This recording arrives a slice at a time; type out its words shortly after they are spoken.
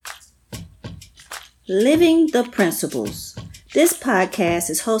Living the Principles. This podcast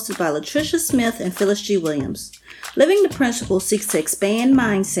is hosted by Latricia Smith and Phyllis G. Williams. Living the Principles seeks to expand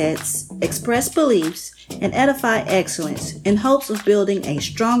mindsets, express beliefs, and edify excellence in hopes of building a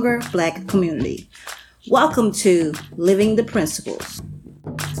stronger Black community. Welcome to Living the Principles.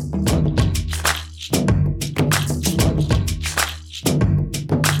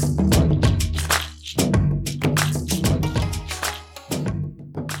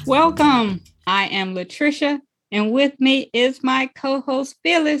 Welcome. I am Latricia, and with me is my co-host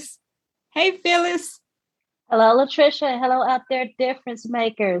Phyllis. Hey, Phyllis. Hello, Latricia. Hello out there, difference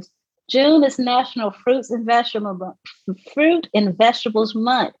makers. June is National Fruit and Vegetables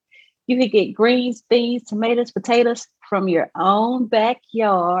Month. You can get greens, beans, tomatoes, potatoes from your own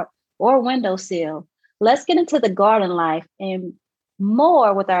backyard or windowsill. Let's get into the garden life and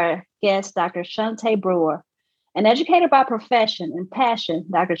more with our guest, Dr. Shante Brewer. An educator by profession and passion,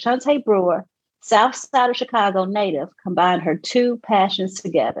 Dr. Shante Brewer, South Side of Chicago native, combined her two passions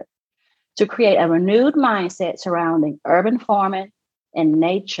together to create a renewed mindset surrounding urban farming and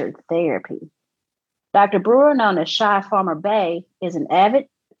nature therapy. Dr. Brewer, known as Shy Farmer Bay, is an avid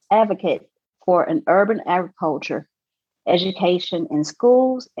advocate for an urban agriculture education in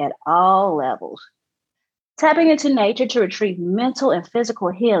schools at all levels, tapping into nature to retrieve mental and physical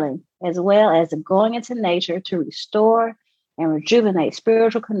healing, as well as going into nature to restore and rejuvenate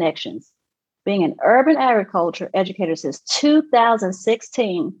spiritual connections. Being an urban agriculture educator since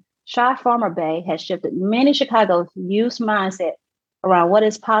 2016, Shy Farmer Bay has shifted many Chicago youth mindset around what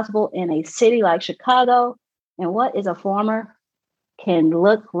is possible in a city like Chicago and what is a farmer can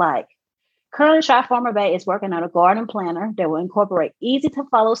look like. Currently, Shy Farmer Bay is working on a garden planner that will incorporate easy to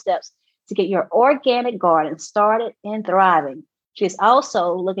follow steps to get your organic garden started and thriving. She is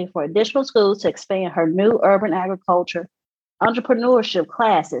also looking for additional schools to expand her new urban agriculture entrepreneurship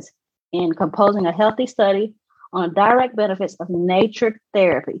classes in composing a healthy study on direct benefits of nature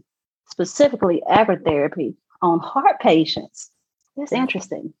therapy, specifically agrotherapy on heart patients. That's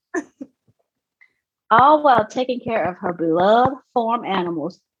interesting. All while taking care of her beloved farm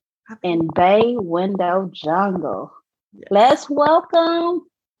animals in Bay Window Jungle. Yes. Let's welcome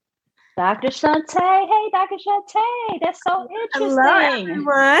Dr. Shante. Hey, Dr. Shante. That's so interesting.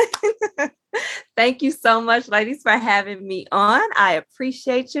 Hello, everyone. Thank you so much, ladies, for having me on. I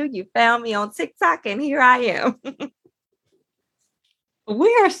appreciate you. You found me on TikTok, and here I am.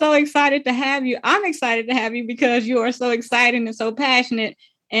 We are so excited to have you. I'm excited to have you because you are so exciting and so passionate.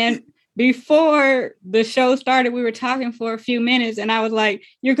 And before the show started, we were talking for a few minutes, and I was like,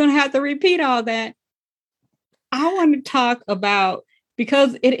 you're going to have to repeat all that. I want to talk about,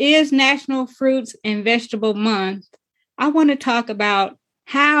 because it is National Fruits and Vegetable Month, I want to talk about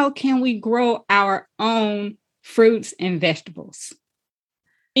how can we grow our own fruits and vegetables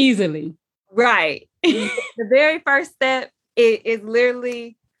easily. Right. The very first step is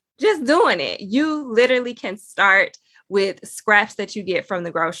literally just doing it. You literally can start with scraps that you get from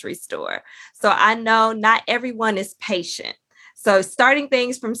the grocery store. So I know not everyone is patient. So starting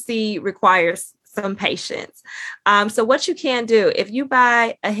things from seed requires some patience. So what you can do, if you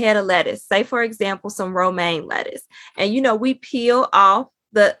buy a head of lettuce, say, for example, some romaine lettuce, and, we peel off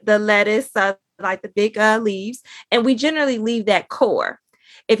the lettuce, like the big leaves, and we generally leave that core.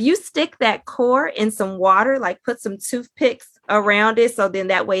 If you stick that core in some water, like put some toothpicks around it, so then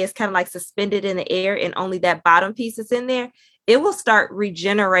that way it's kind of like suspended in the air and only that bottom piece is in there, it will start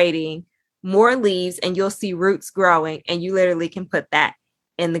regenerating more leaves and you'll see roots growing, and you literally can put that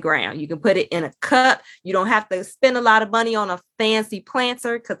in the ground. You can put it in a cup. You don't have to spend a lot of money on a fancy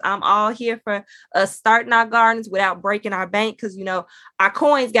planter, because I'm all here for us starting our gardens without breaking our bank, because our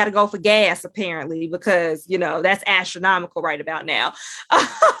coins got to go for gas apparently, because that's astronomical right about now.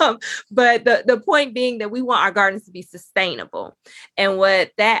 But the point being that we want our gardens to be sustainable, and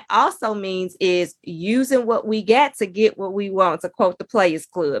what that also means is using what we get to get what we want, to quote the Players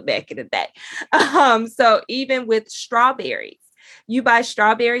Club back in the day. So even with strawberries, you buy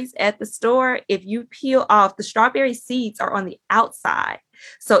strawberries at the store. If you peel off, the strawberry seeds are on the outside.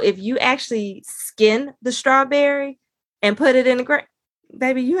 So if you actually skin the strawberry and put it in the ground,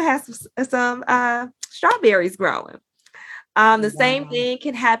 baby, you have some strawberries growing. The same thing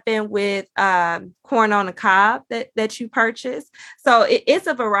can happen with corn on the cob that you purchase. So it's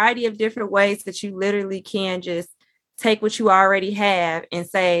a variety of different ways that you literally can just take what you already have and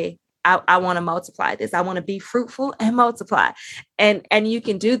say, I want to multiply this. I want to be fruitful and multiply. And you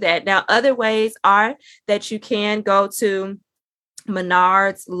can do that. Now, other ways are that you can go to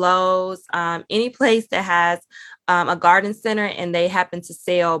Menards, Lowe's, any place that has a garden center and they happen to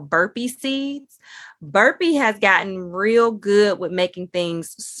sell burpee seeds. Burpee has gotten real good with making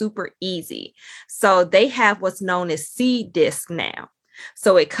things super easy. So they have what's known as seed disc now.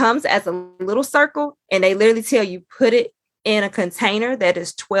 So it comes as a little circle, and they literally tell you put it in a container that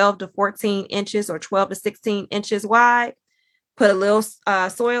is 12 to 14 inches or 12 to 16 inches wide. Put a little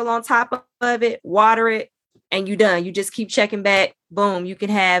soil on top of it, water it, and you're done. You just keep checking back. Boom, you can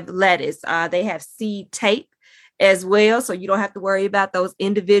have lettuce. They have seed tape as well, so you don't have to worry about those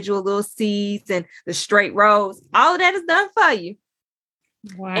individual little seeds and the straight rows. All of that is done for you.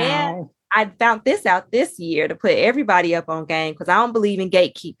 Wow. And I found this out this year to put everybody up on game, because I don't believe in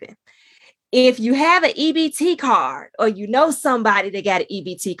gatekeeping. If you have an EBT card, or you know somebody that got an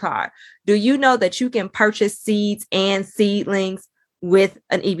EBT card, do you know that you can purchase seeds and seedlings with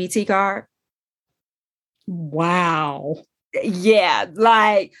an EBT card? Wow. Yeah,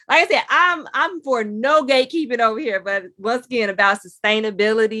 like I said, I'm for no gatekeeping over here, but once again, about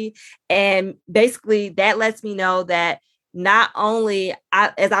sustainability. And basically that lets me know that not only,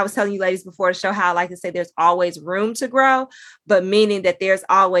 as I was telling you ladies before the show, how I like to say there's always room to grow, but meaning that there's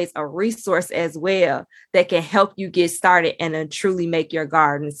always a resource as well that can help you get started and truly make your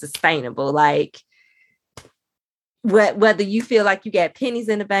garden sustainable. Like, whether you feel like you got pennies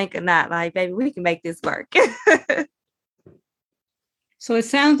in the bank or not, like, baby, we can make this work. So it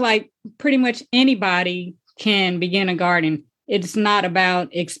sounds like pretty much anybody can begin a garden. It's not about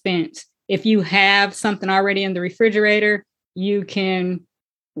expense. If you have something already in the refrigerator, you can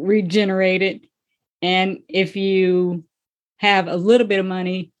regenerate it. And if you have a little bit of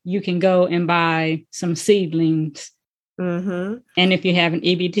money, you can go and buy some seedlings. Mm-hmm. And if you have an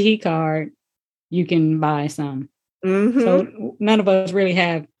EBT card, you can buy some. Mm-hmm. So none of us really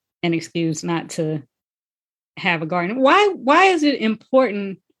have an excuse not to have a garden. Why is it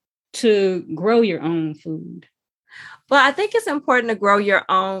important to grow your own food? Well, I think it's important to grow your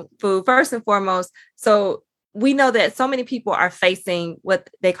own food first and foremost. So we know that so many people are facing what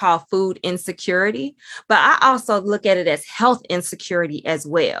they call food insecurity, but I also look at it as health insecurity as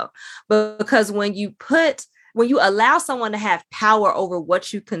well. But because when you allow someone to have power over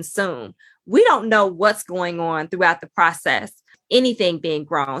what you consume, we don't know what's going on throughout the process, anything being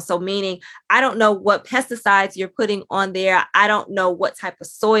grown. So meaning, I don't know what pesticides you're putting on there. I don't know what type of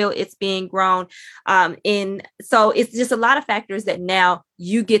soil it's being grown in. So it's just a lot of factors that now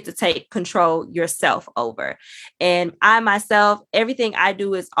you get to take control yourself over. And I myself, everything I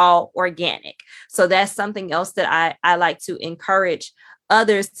do is all organic. So that's something else that I like to encourage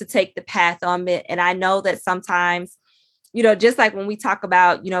others to take the path on it. And I know that sometimes, just like when we talk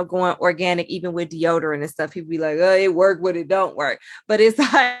about, going organic, even with deodorant and stuff, people be like, oh, it worked, but it don't work. But it's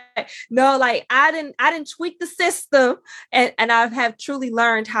like, no, like I didn't tweak the system. And I have truly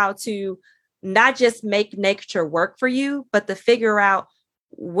learned how to not just make nature work for you, but to figure out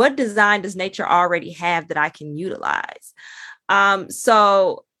what design does nature already have that I can utilize.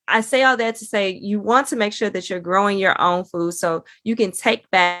 So I say all that to say you want to make sure that you're growing your own food so you can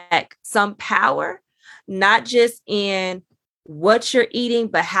take back some power, not just in what you're eating,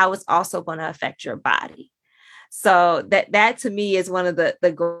 but how it's also going to affect your body. So that to me is one of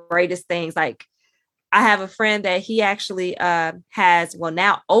the greatest things. Like, I have a friend that he actually has,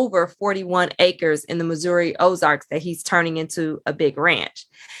 now over 41 acres in the Missouri Ozarks that he's turning into a big ranch.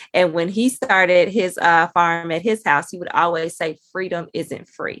 And when he started his farm at his house, he would always say, freedom isn't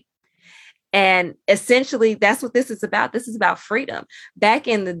free. And essentially, that's what this is about. This is about freedom. Back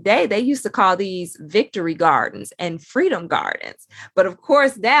in the day, they used to call these victory gardens and freedom gardens. But of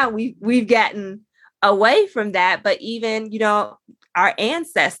course, now we've gotten away from that. But even, our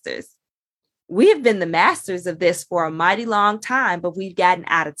ancestors, we have been the masters of this for a mighty long time, but we've gotten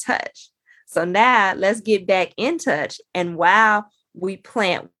out of touch. So now let's get back in touch. And while we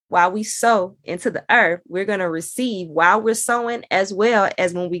plant, while we sow into the earth, we're going to receive while we're sowing, as well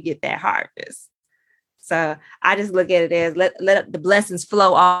as when we get that harvest. So I just look at it as let the blessings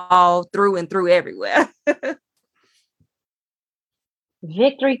flow all through and through everywhere.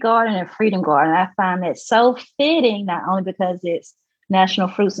 Victory Garden and Freedom Garden. I find that so fitting, not only because it's National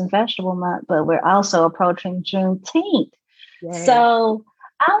Fruits and Vegetable Month, but we're also approaching Juneteenth. Yeah. So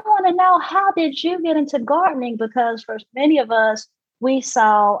I want to know, how did you get into gardening? Because for many of us, we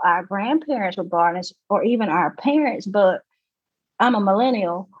saw our grandparents with gardens, or even our parents, but I'm a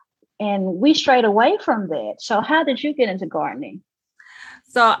millennial and we strayed away from that. So how did you get into gardening?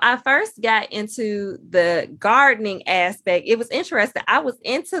 So I first got into the gardening aspect. It was interesting. I was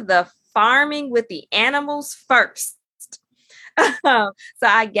into the farming with the animals first. So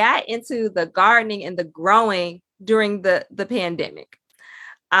I got into the gardening and the growing during the pandemic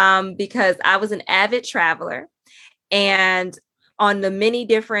because I was an avid traveler. And on the many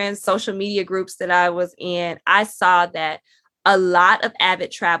different social media groups that I was in, I saw that a lot of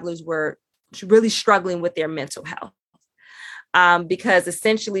avid travelers were really struggling with their mental health. Because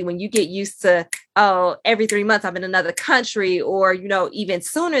essentially when you get used to, oh, every 3 months I'm in another country, or, even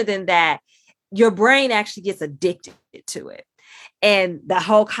sooner than that, your brain actually gets addicted to it. And the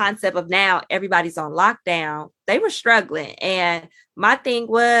whole concept of now everybody's on lockdown, they were struggling. And my thing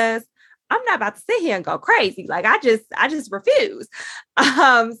was, I'm not about to sit here and go crazy. Like I just refuse.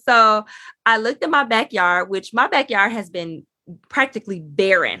 So I looked at my backyard, which my backyard has been practically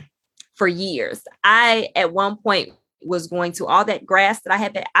barren for years. I, at one point, was going to all that grass that I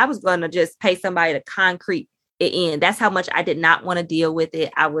had, I was going to just pay somebody to concrete it in. That's how much I did not want to deal with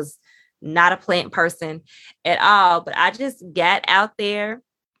it. I was not a plant person at all, but I just got out there.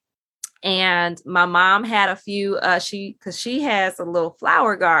 And my mom had a few, because she has a little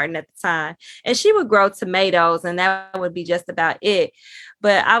flower garden at the time, and she would grow tomatoes, and that would be just about it.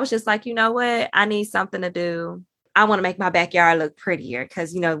 But I was just like, you know what? I need something to do. I want to make my backyard look prettier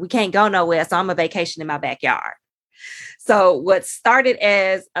because, we can't go nowhere. So I'm a vacation in my backyard. So what started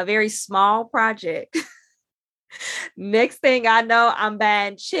as a very small project, next thing I know, I'm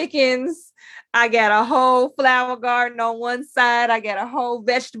buying chickens. I got a whole flower garden on one side. I got a whole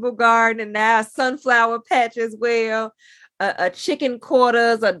vegetable garden, and now a sunflower patch as well. A chicken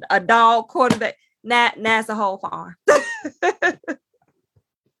quarters, a dog quarter. Now it's a whole farm.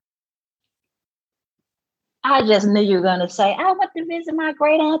 I just knew you were going to say, I went to visit my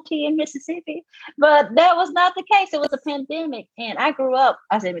great auntie in Mississippi, but that was not the case. It was a pandemic. And I grew up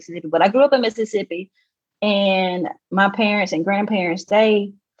in Mississippi, and my parents and grandparents,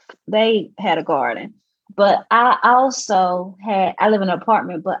 they had a garden. But I live in an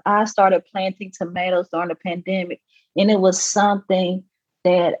apartment, but I started planting tomatoes during the pandemic. And it was something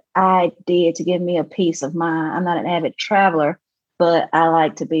that I did to give me a peace of mind. I'm not an avid traveler, but I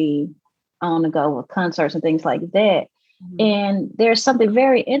like to be on the go with concerts and things like that. Mm-hmm. And there's something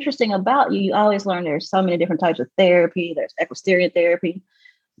very interesting about you. You always learn there's so many different types of therapy. There's equestrian therapy.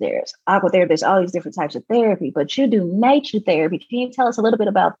 There's aqua therapy. There's all these different types of therapy, but you do nature therapy. Can you tell us a little bit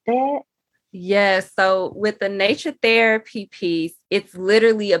about that? Yes. So with the nature therapy piece, it's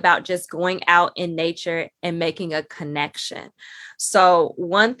literally about just going out in nature and making a connection. So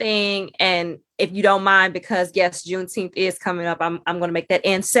one thing, and if you don't mind, because yes, Juneteenth is coming up, I'm going to make that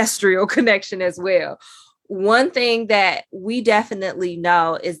ancestral connection as well. One thing that we definitely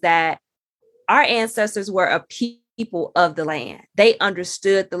know is that our ancestors were a people of the land. They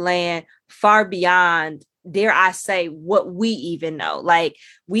understood the land far beyond, dare I say, what we even know. Like,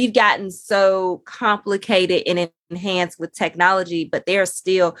 we've gotten so complicated and enhanced with technology, but there are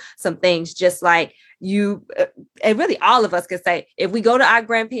still some things, just like you, and really all of us can say, if we go to our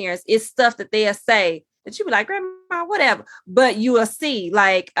grandparents, it's stuff that they'll say that you be like, grandma, whatever, but you will see,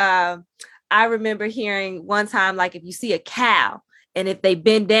 like, I remember hearing one time, like, if you see a cow, and if they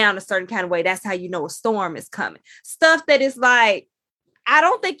bend down a certain kind of way, that's how you know a storm is coming. Stuff that is like, I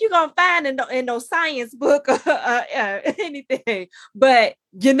don't think you're going to find in no science book or anything, but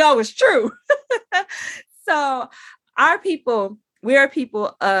it's true. So our people, we are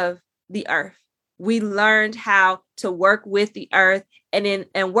people of the earth. We learned how to work with the earth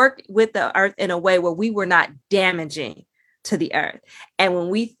and work with the earth in a way where we were not damaging to the earth. And when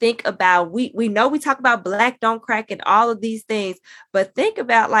we think about, we know we talk about Black don't crack and all of these things, but think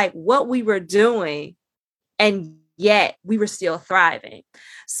about like what we were doing, and yet we were still thriving.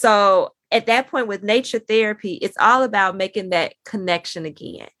 So at that point with nature therapy, it's all about making that connection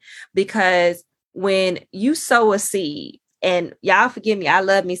again, because when you sow a seed, and y'all forgive me, I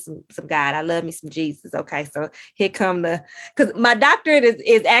love me some God, I love me some Jesus. Okay, so here come because my doctorate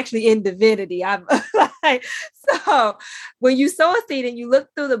is actually in divinity. I'm like, so when you sow a seed and you look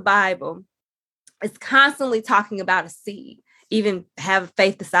through the Bible, it's constantly talking about a seed. Even have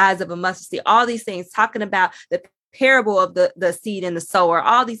faith the size of a mustard seed. All these things talking about the parable of the seed and the sower.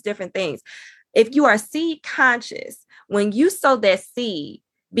 All these different things. If you are seed conscious, when you sow that seed,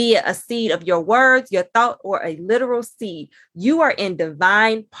 be it a seed of your words, your thought, or a literal seed, you are in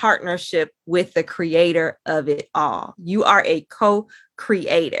divine partnership with the creator of it all. You are a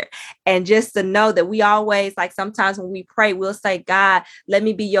co-creator. And just to know that we always, like sometimes when we pray, we'll say, God, let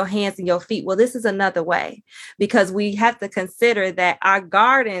me be your hands and your feet. Well, this is another way, because we have to consider that our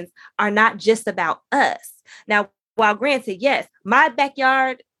gardens are not just about us. Now, while granted, yes, my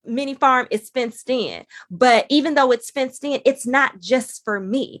backyard mini farm is fenced in, but even though it's fenced in, it's not just for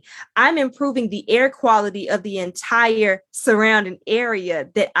me. I'm improving the air quality of the entire surrounding area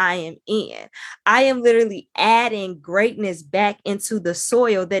that I am in. I am literally adding greatness back into the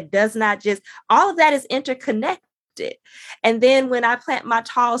soil that does not just, all of that is interconnected. it. And then when I plant my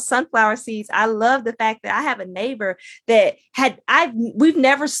tall sunflower seeds, I love the fact that I have a neighbor that we've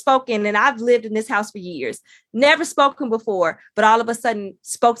never spoken, and I've lived in this house for years, never spoken before, but all of a sudden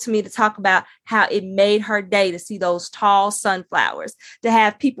spoke to me to talk about how it made her day to see those tall sunflowers, to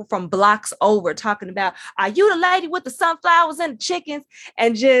have people from blocks over talking about, are you the lady with the sunflowers and the chickens?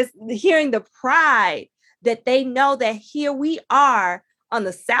 And just hearing the pride that they know that here we are on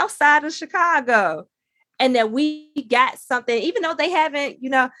the south side of Chicago, and that we got something, even though they haven't,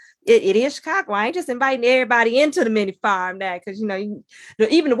 it is Chicago. I ain't just inviting everybody into the mini farm now, because,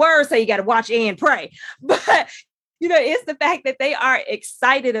 even the words say you got to watch and pray. But, it's the fact that they are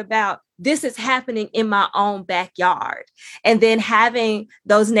excited about this is happening in my own backyard. And then having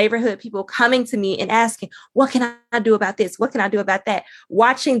those neighborhood people coming to me and asking, what can I do about this? What can I do about that?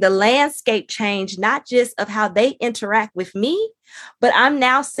 Watching the landscape change, not just of how they interact with me, but I'm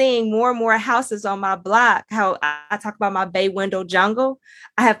now seeing more and more houses on my block. How I talk about my bay window jungle.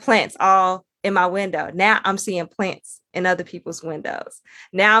 I have plants all in my window. Now I'm seeing plants in other people's windows.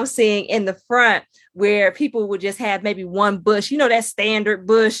 Now I'm seeing in the front where people would just have maybe one bush, that standard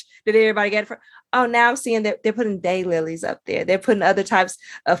bush that everybody got. Oh, now I'm seeing that they're putting daylilies up there. They're putting other types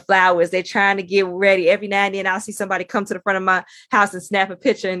of flowers. They're trying to get ready. Every now and then I'll see somebody come to the front of my house and snap a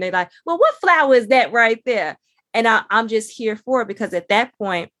picture, and they're like, well, what flower is that right there? And I'm just here for it, because at that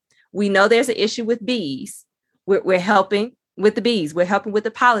point, we know there's an issue with bees. We're helping with the bees. We're helping with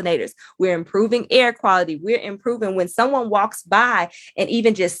the pollinators. We're improving air quality. We're improving when someone walks by and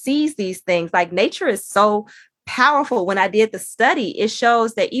even just sees these things. Like, nature is so powerful. When I did the study, it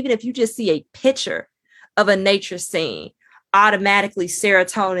shows that even if you just see a picture of a nature scene, automatically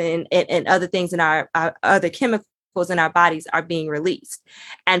serotonin and other things in our other chemicals in our bodies are being released.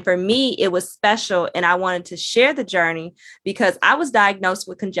 And for me, it was special. And I wanted to share the journey because I was diagnosed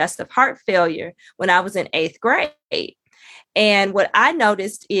with congestive heart failure when I was in 8th grade. And what I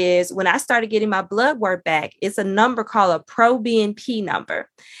noticed is when I started getting my blood work back, it's a number called a proBNP number.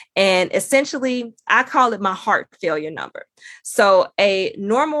 And essentially, I call it my heart failure number. So a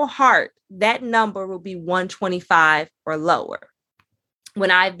normal heart, that number will be 125 or lower. When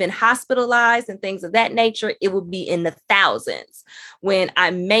I've been hospitalized and things of that nature, it will be in the thousands. When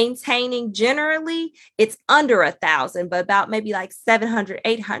I'm maintaining, generally, it's under 1,000, but about maybe like 700,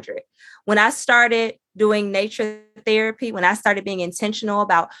 800. When I started doing nature therapy, when I started being intentional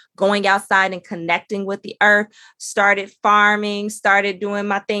about going outside and connecting with the earth, started farming, started doing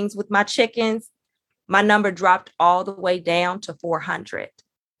my things with my chickens, my number dropped all the way down to 400.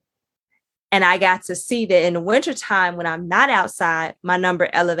 And I got to see that in the wintertime, when I'm not outside, my number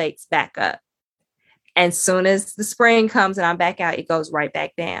elevates back up. And soon as the spring comes and I'm back out, it goes right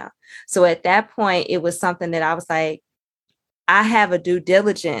back down. So at that point, it was something that I was like, I have a due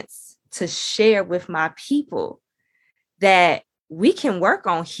diligence to share with my people that we can work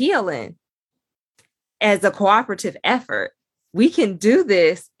on healing as a cooperative effort. We can do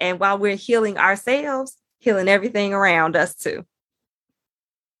this. And while we're healing ourselves, healing everything around us too.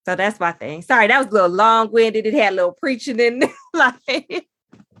 So that's my thing. Sorry, that was a little long-winded. It had a little preaching in there.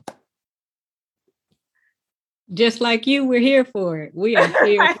 Just like you, we're here for it. We are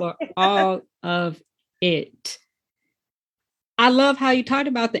here for all of it. I love how you talked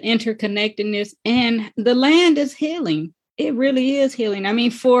about the interconnectedness, and the land is healing. It really is healing. I mean,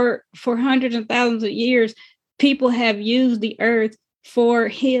 for hundreds and thousands of years, people have used the earth for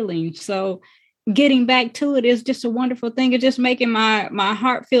healing. So getting back to it is just a wonderful thing. It's just making my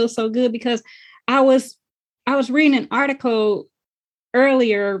heart feel so good, because I was reading an article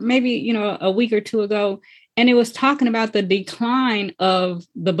earlier, maybe, a week or two ago, and it was talking about the decline of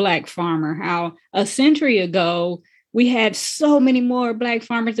the Black farmer, how a century ago, we had so many more Black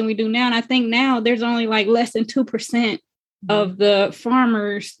farmers than we do now. And I think now there's only like less than 2% of the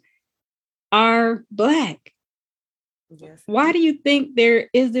farmers are Black. Yes. Why do you think there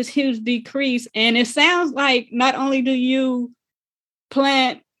is this huge decrease? And it sounds like not only do you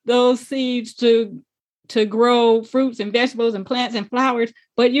plant those seeds to grow fruits and vegetables and plants and flowers,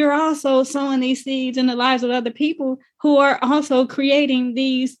 but you're also sowing these seeds in the lives of other people who are also creating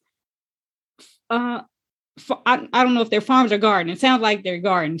these, I don't know if they're farms or gardens. It sounds like they're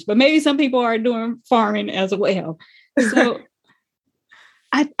gardens, but maybe some people are doing farming as well. So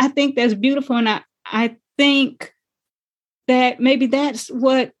I think that's beautiful. And I think that maybe that's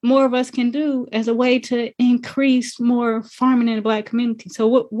what more of us can do as a way to increase more farming in the Black community.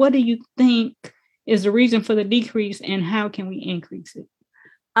 So what do you think is the reason for the decrease, and how can we increase it?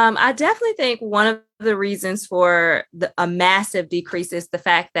 I definitely think one of the reasons for a massive decrease is the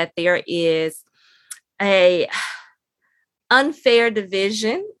fact that there is a unfair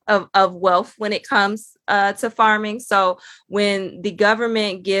division of wealth when it comes to farming. So when the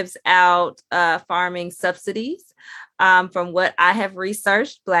government gives out farming subsidies, from what I have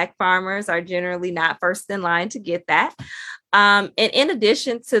researched, Black farmers are generally not first in line to get that. And in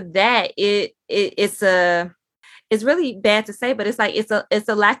addition to that, it's really bad to say, but it's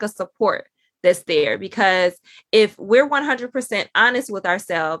a lack of support that's there, because if we're 100% honest with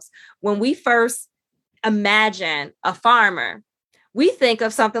ourselves, when we first imagine a farmer, we think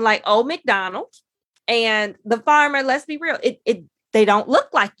of something like Old McDonald, and the farmer, let's be real, they don't look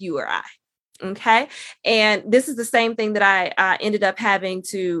like you or I. Okay. And this is the same thing that I ended up having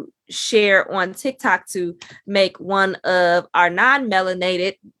to share on TikTok to make one of our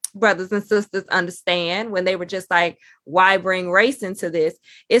non-melanated brothers and sisters understand, when they were just like, why bring race into this?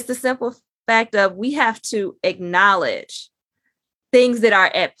 It's the simple fact of, we have to acknowledge things that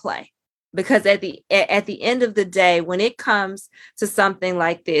are at play. Because at the end of the day, when it comes to something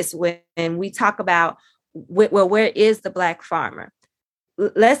like this, when we talk about, well, where is the Black farmer?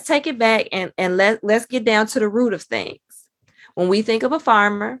 Let's take it back and let's get down to the root of things. When we think of a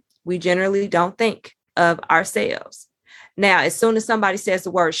farmer, we generally don't think of ourselves. Now, as soon as somebody says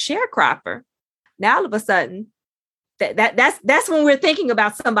the word sharecropper, now all of a sudden, that's when we're thinking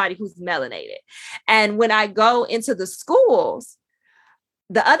about somebody who's melanated. And when I go into the schools,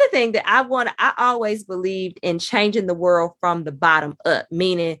 the other thing that I always believed in changing the world from the bottom up,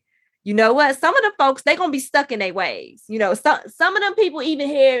 meaning, you know what, some of the folks, they're going to be stuck in their ways. You know, some of them people even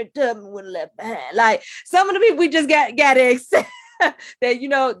here with left behind. Like, some of the people, we just got to accept that, you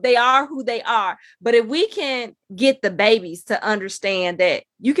know, they are who they are. But if we can get the babies to understand that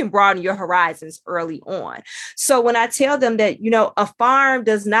you can broaden your horizons early on. So when I tell them that, you know, a farm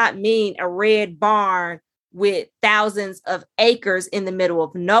does not mean a red barn with thousands of acres in the middle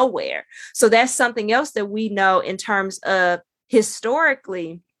of nowhere. So that's something else that we know in terms of,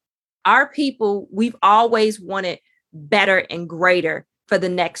 historically, our people, we've always wanted better and greater for the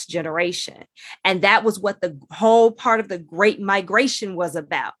next generation. And that was what the whole part of the Great Migration was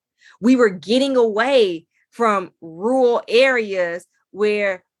about. We were getting away from rural areas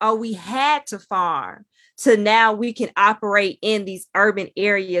where, we had to farm, to now we can operate in these urban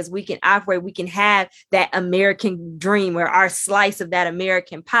areas. We can have that American dream, or our slice of that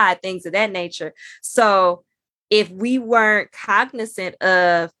American pie, things of that nature. So if we weren't cognizant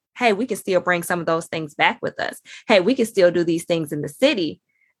of, hey, we can still bring some of those things back with us, hey, we can still do these things in the city,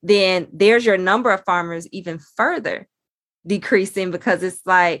 then there's your number of farmers even further decreasing, because it's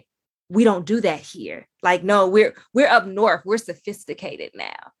like, we don't do that here. Like, no, we're up north, we're sophisticated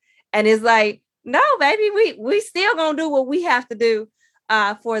now. And it's like, no, baby, we still gonna do what we have to do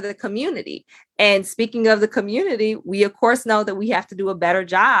for the community. And speaking of the community, we of course know that we have to do a better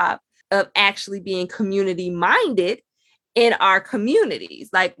job of actually being community minded in our communities.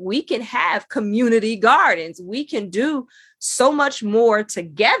 Like, we can have community gardens. We can do so much more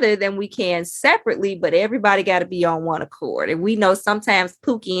together than we can separately, but everybody got to be on one accord. And we know sometimes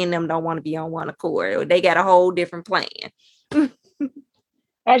Pookie and them don't want to be on one accord, or they got a whole different plan.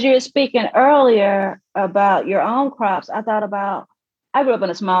 As you were speaking earlier about your own crops, I thought about, I grew up in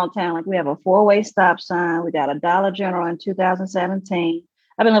a small town. Like, we have a 4-way stop sign. We got a Dollar General in 2017.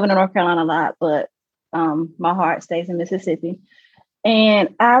 I've been living in North Carolina a lot, but my heart stays in Mississippi.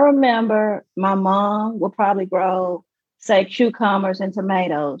 And I remember my mom would probably grow, say, cucumbers and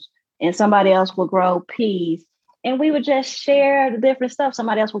tomatoes, and somebody else would grow peas. And we would just share the different stuff.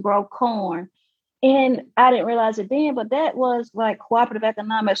 Somebody else would grow corn. And I didn't realize it then, but that was like cooperative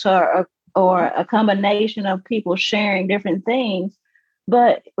economics, or a combination of people sharing different things.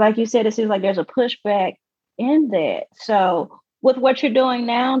 But like you said, it seems like there's a pushback in that. So with what you're doing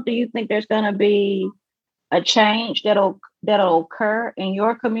now, do you think there's going to be a change that'll occur in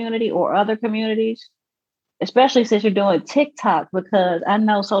your community or other communities, especially since you're doing TikTok? Because I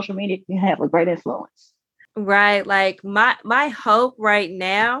know social media can have a great influence. Right. Like, my hope right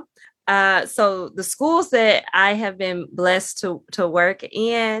now. So the schools that I have been blessed to work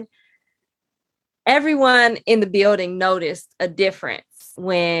in, everyone in the building noticed a difference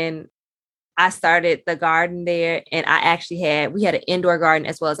when I started the garden there. And we had an indoor garden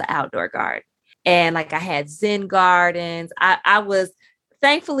as well as an outdoor garden. And like, I had Zen gardens. I was,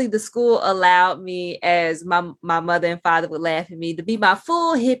 thankfully, the school allowed me, as my mother and father would laugh at me, to be my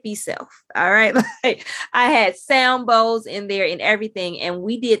full hippie self. All right. Like, I had sound bowls in there and everything. And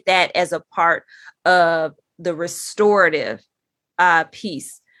we did that as a part of the restorative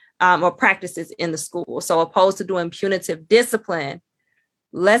piece or practices in the school. So opposed to doing punitive discipline,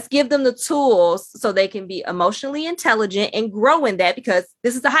 Let's give them the tools so they can be emotionally intelligent and grow in that, because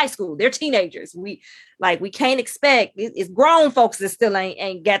this is the high school. They're teenagers. We can't expect, it's grown folks that still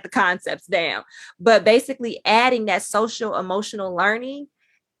ain't got the concepts down. But basically adding that social emotional learning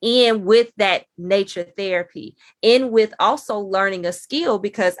in with that nature therapy, in with also learning a skill,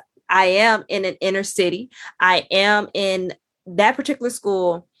 because I am in an inner city. I am in that particular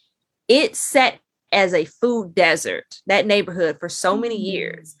school. It's set as a food desert, that neighborhood, for so many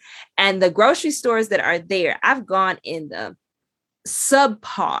years. And the grocery stores that are there, I've gone in the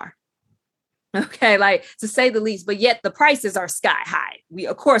subpar. Okay, like, to say the least, but yet the prices are sky high.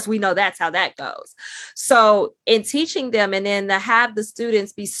 Of course, we know that's how that goes. So in teaching them, and then to have the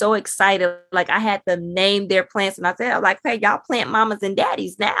students be so excited, like I had them name their plants, and I said, like, hey, y'all plant mamas and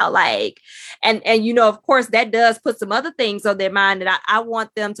daddies now. Like, and of course, that does put some other things on their mind that I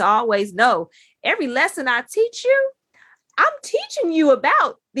want them to always know. Every lesson I teach you, I'm teaching you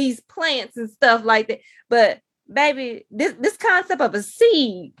about these plants and stuff like that. But baby, this concept of a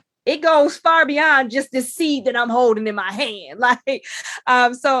seed, it goes far beyond just this seed that I'm holding in my hand. Like,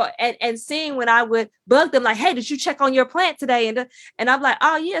 so, and seeing when I would bug them, like, hey, did you check on your plant today? And I'm like,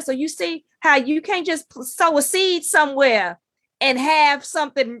 oh yeah. So you see how you can't just sow a seed somewhere and have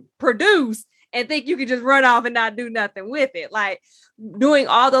something produce and think you can just run off and not do nothing with it. Like, doing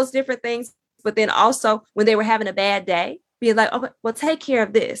all those different things. But then also when they were having a bad day, being like, okay, well, take care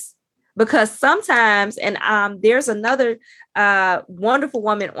of this. Because sometimes, and there's another wonderful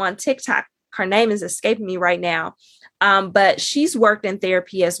woman on TikTok. Her name is escaping me right now, but she's worked in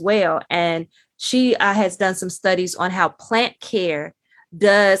therapy as well. And she has done some studies on how plant care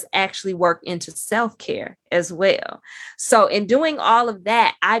does actually work into self-care as well. So in doing all of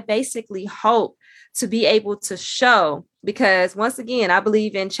that, I basically hope to be able to show, because once again, I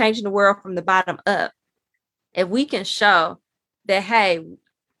believe in changing the world from the bottom up. If we can show that, hey,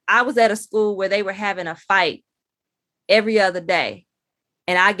 I was at a school where they were having a fight every other day,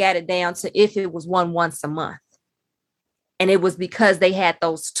 and I got it down to if it was once a month. And it was because they had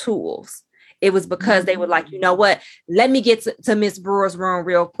those tools. It was because they were like, you know what, let me get to Miss Brewer's room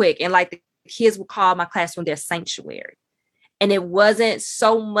real quick. And like, the kids would call my classroom their sanctuary. And it wasn't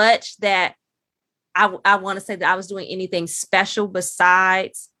so much that I want to say that I was doing anything special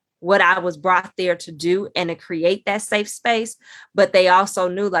besides what I was brought there to do and to create that safe space. But they also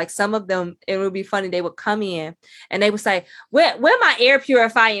knew, like, some of them, it would be funny, they would come in and they would say, where my air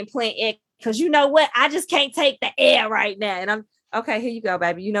purifying plant at? Because you know what? I just can't take the air right now. And I'm, okay, here you go,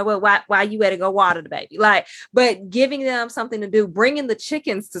 baby. You know what? Why you better go water the baby? Like, but giving them something to do, bringing the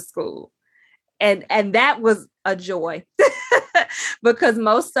chickens to school. And that was a joy because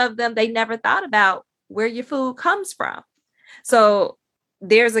most of them, they never thought about where your food comes from. So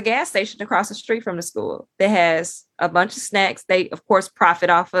there's a gas station across the street from the school that has a bunch of snacks. They, of course,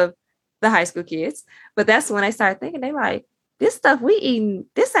 profit off of the high school kids. But that's when they started thinking, they like, this stuff we eating,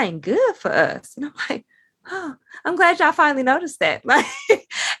 this ain't good for us. And I'm like, oh, I'm glad y'all finally noticed that. Like,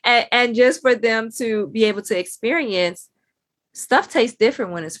 and just for them to be able to experience, stuff tastes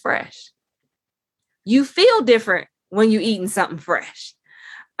different when it's fresh. You feel different when you're eating something fresh.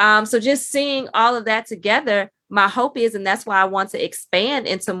 So just seeing all of that together, my hope is, and that's why I want to expand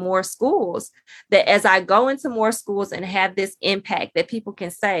into more schools, that as I go into more schools and have this impact, that people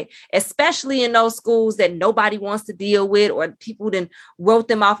can say, especially in those schools that nobody wants to deal with, or people then wrote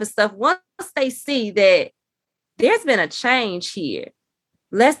them off and stuff. Once they see that there's been a change here,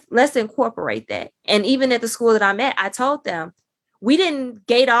 let's incorporate that. And even at the school that I'm at, I told them, we didn't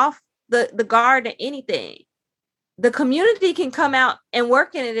gate off the guard or anything. The community can come out and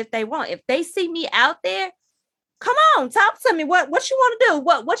work in it if they want. If they see me out there, come on, talk to me. What you want to do?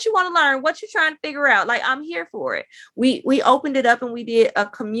 What you want to learn? What you trying to figure out? Like, I'm here for it. We opened it up and we did a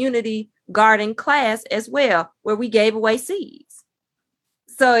community garden class as well, where we gave away seeds.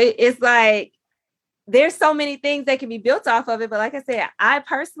 So it's like, there's so many things that can be built off of it. But like I said,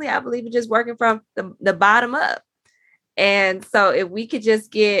 I believe in just working from the bottom up. And so if we could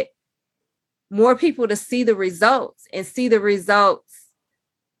just get more people to see the results and see the results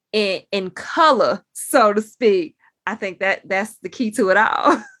in color, so to speak, I think that's the key to it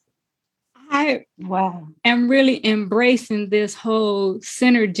all. I am really embracing this whole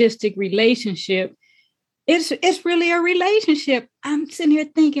synergistic relationship. It's really a relationship. I'm sitting here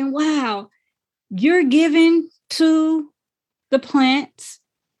thinking, wow, you're giving to the plants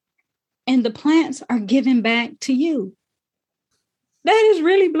and the plants are giving back to you. That is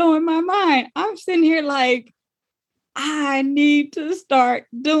really blowing my mind. I'm sitting here like, I need to start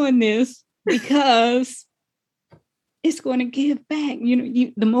doing this because it's going to give back. You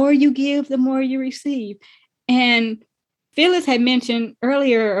know, the more you give, the more you receive. And Phyllis had mentioned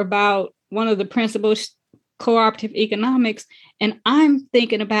earlier about one of the principles, cooperative economics, and I'm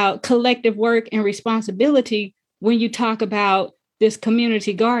thinking about collective work and responsibility when you talk about this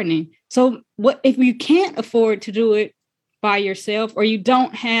community gardening. So what if you can't afford to do it by yourself, or you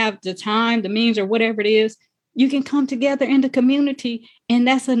don't have the time, the means, or whatever it is, you can come together in the community. And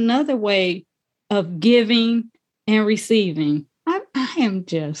that's another way of giving and receiving. I'm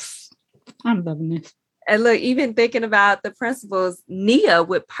loving this. And look, even thinking about the principles, Nia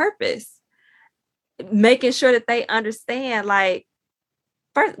with purpose, making sure that they understand, like,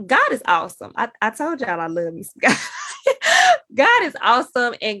 first, God is awesome. I told y'all I love me some God. God is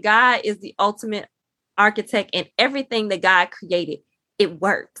awesome, and God is the ultimate architect, and everything that God created, it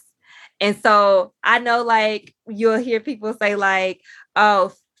works. And so I know, like, you'll hear people say, like,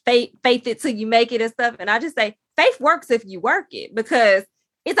 oh, faith it till you make it and stuff. And I just say, faith works if you work it, because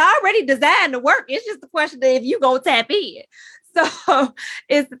it's already designed to work. It's just the question of if you go tap in. So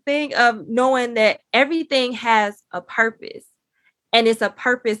it's the thing of knowing that everything has a purpose, and it's a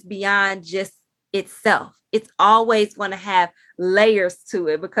purpose beyond just itself. It's always going to have layers to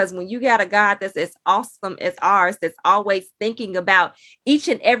it, because when you got a God that's as awesome as ours, that's always thinking about each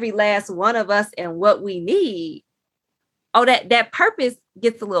and every last one of us and what we need, that purpose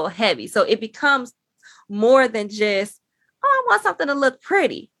gets a little heavy. So it becomes more than just, oh, I want something to look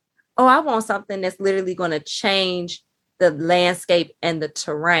pretty. Oh, I want something that's literally going to change the landscape and the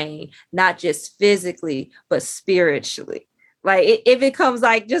terrain, not just physically, but spiritually. Like it becomes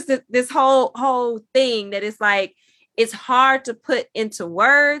like just this whole thing that it's like, it's hard to put into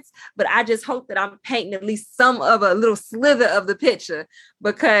words, but I just hope that I'm painting at least some of a little slither of the picture,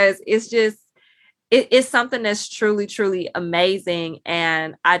 because it's just, it's something that's truly, truly amazing.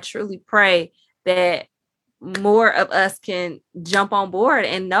 And I truly pray that more of us can jump on board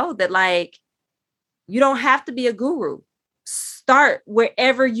and know that, like, you don't have to be a guru. Start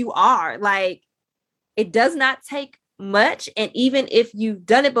wherever you are. Like, it does not take much. And even if you've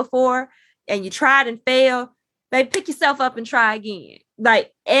done it before and you tried and failed, baby, pick yourself up and try again.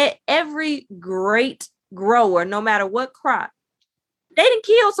 Like every great grower, no matter what crop, they didn't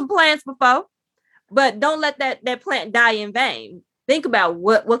kill some plants before, but don't let that plant die in vain. Think about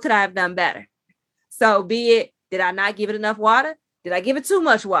what could I have done better? So be it, did I not give it enough water? Did I give it too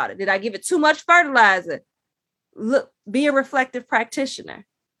much water? Did I give it too much fertilizer? Look, be a reflective practitioner.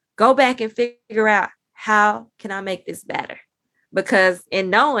 Go back and figure out, how can I make this better? Because in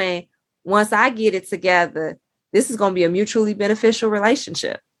knowing, once I get it together, this is going to be a mutually beneficial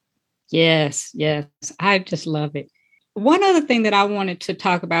relationship. Yes. I just love it. One other thing that I wanted to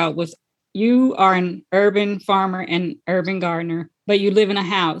talk about was, you are an urban farmer and urban gardener, but you live in a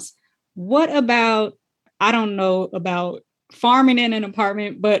house. What about, I don't know about farming in an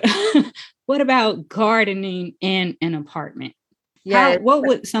apartment, but what about gardening in an apartment? Yeah. What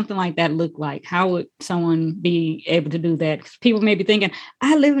would something like that look like? How would someone be able to do that? Because people may be thinking,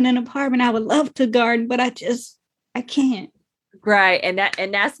 I live in an apartment, I would love to garden, but I can't. Right.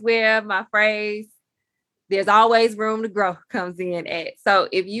 And that's where my phrase, there's always room to grow, comes in at. So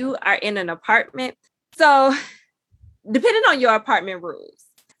if you are in an apartment, so depending on your apartment rules.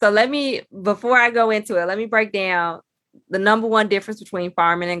 So before I go into it, let me break down the number one difference between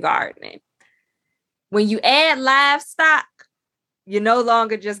farming and gardening. When you add livestock, you're no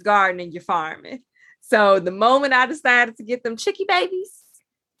longer just gardening, you're farming. So the moment I decided to get them chickie babies,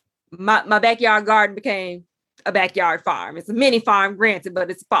 my backyard garden became a backyard farm. It's a mini farm, granted,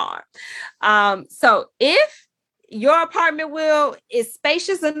 but it's a farm. So if your apartment is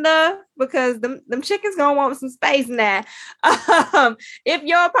spacious enough, because them chickens gonna want some space now. If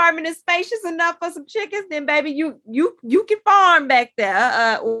your apartment is spacious enough for some chickens, then baby, you can farm back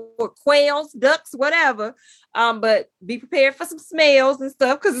there, or quails, ducks, whatever. But be prepared for some smells and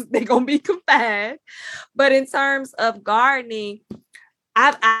stuff, because they're gonna be confined. But in terms of gardening,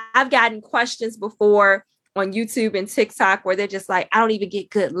 I've gotten questions before on YouTube and TikTok where they're just like, I don't even get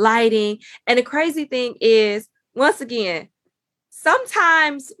good lighting. And the crazy thing is, once again,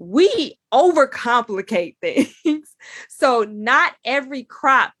 sometimes we overcomplicate things. So not every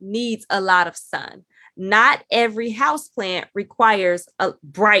crop needs a lot of sun. Not every houseplant requires a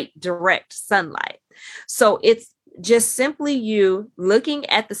bright, direct sunlight. So it's just simply you looking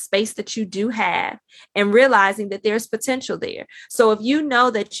at the space that you do have and realizing that there's potential there. So if you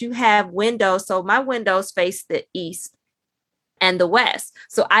know that you have windows, so my windows face the east and the west.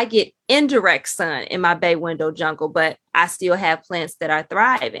 So I get indirect sun in my bay window jungle, but I still have plants that are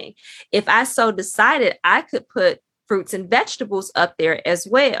thriving. If I so decided, I could put fruits and vegetables up there as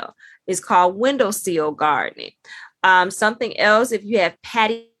well. It's called windowsill gardening. Something else, if you have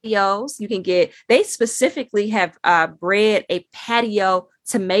patios, you can get, they specifically have bred a patio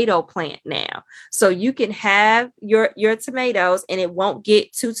tomato plant now. So you can have your tomatoes and it won't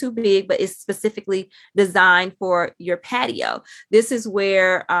get too big, but it's specifically designed for your patio. This is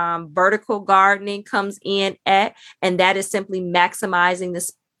where vertical gardening comes in at, and that is simply maximizing the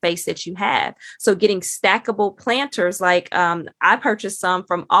space that you have. So getting stackable planters, like I purchased some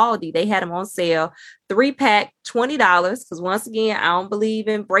from Aldi. They had them on sale, 3-pack, $20. Because once again, I don't believe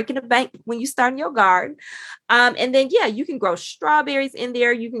in breaking the bank when you start in your garden. And then, yeah, you can grow strawberries in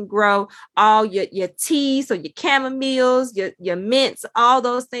there. You can grow all your tea, so your chamomiles, your mints, all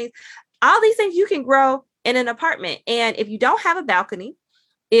those things. All these things you can grow in an apartment. And if you don't have a balcony,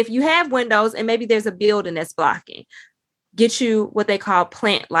 if you have windows and maybe there's a building that's blocking, get you what they call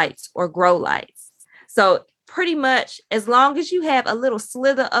plant lights or grow lights. So pretty much as long as you have a little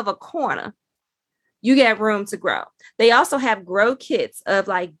slither of a corner, you get room to grow. They also have grow kits of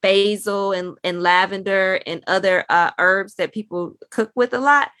like basil and lavender and other herbs that people cook with a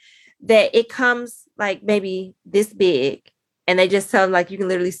lot, that it comes like maybe this big. And they just tell them like you can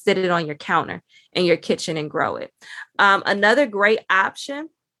literally sit it on your counter in your kitchen and grow it. Another great option,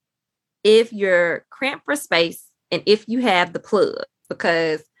 if you're cramped for space, and if you have the plug,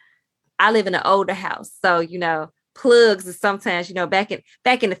 because I live in an older house, so plugs is sometimes, back in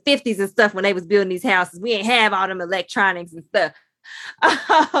the 50s and stuff when they was building these houses, we ain't have all them electronics and stuff.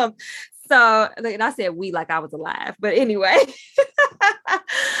 So, and I said we like I was alive, but anyway,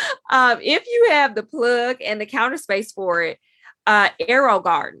 if you have the plug and the counter space for it,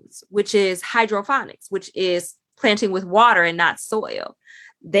 AeroGardens, which is hydroponics, which is planting with water and not soil.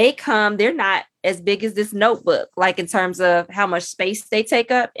 They're not as big as this notebook, like in terms of how much space they take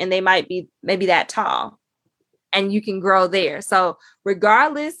up, and they might be maybe that tall, and you can grow there. So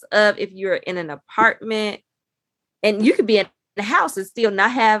regardless of if you're in an apartment, and you could be in the house and still not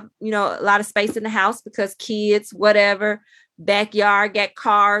have, a lot of space in the house because kids, whatever, backyard, got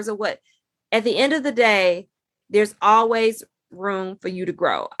cars or what. At the end of the day, there's always room for you to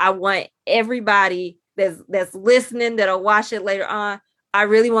grow. I want everybody that's listening, that'll watch it later on, I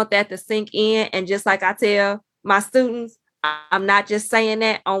really want that to sink in. And just like I tell my students, I'm not just saying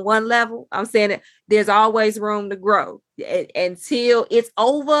that on one level. I'm saying that there's always room to grow until it's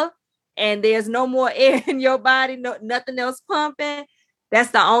over and there's no more air in your body, nothing else pumping.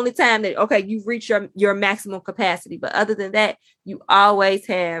 That's the only time that, okay, you've reached your maximum capacity. But other than that, you always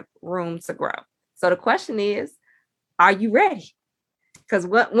have room to grow. So the question is, are you ready? Because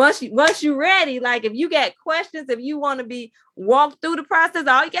once you're ready, like if you got questions, if you want to be walked through the process,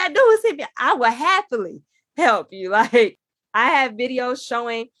 all you gotta do is hit me. I will happily help you. Like I have videos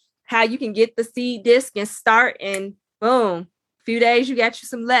showing how you can get the seed disc and start, and boom, a few days you got you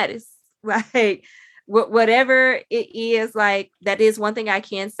some lettuce. Like whatever it is, like that is one thing I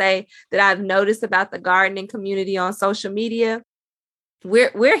can say that I've noticed about the gardening community on social media.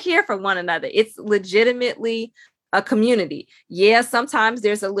 We're here for one another. It's legitimately a community. Yeah, sometimes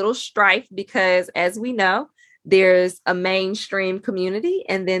there's a little strife because, as we know, there's a mainstream community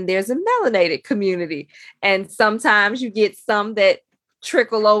and then there's a melanated community. And sometimes you get some that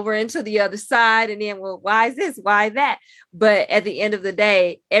trickle over into the other side and then, well, why is this? Why that? But at the end of the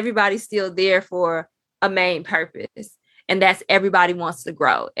day, everybody's still there for a main purpose. And that's everybody wants to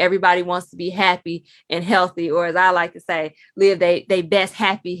grow. Everybody wants to be happy and healthy, or as I like to say, live they best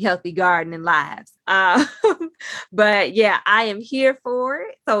happy, healthy gardening lives. But yeah, I am here for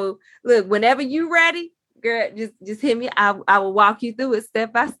it. So look, whenever you're ready, girl, just hit me. I will walk you through it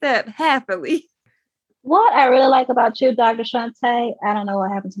step by step, happily. What I really like about you, Dr. Shante, I don't know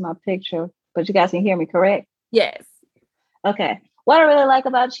what happened to my picture, but you guys can hear me, correct? Yes. Okay. What I really like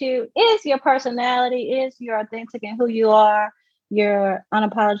about you is your personality, is you're authentic in who you are. You're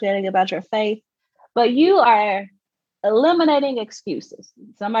unapologetic about your faith, but you are eliminating excuses.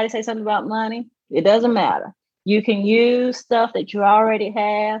 Somebody say something about money, it doesn't matter. You can use stuff that you already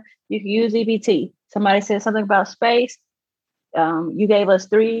have. You can use EBT. Somebody said something about space. You gave us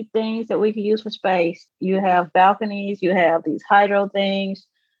 3 things that we can use for space. You have balconies. You have these hydro things.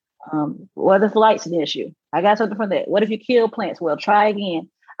 What if light's an issue? I got something from that. What if you kill plants? Well, try again.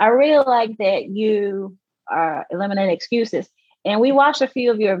 I really like that you are eliminating excuses. And we watched a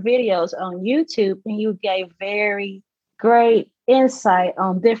few of your videos on YouTube, and you gave very great insight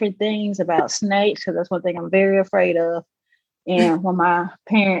on different things about snakes, because that's one thing I'm very afraid of. And when my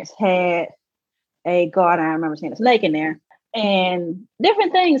parents had a garden, I remember seeing a snake in there, and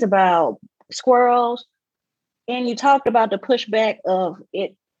different things about squirrels. And you talked about the pushback of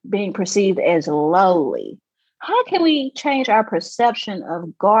it being perceived as lowly. How can we change our perception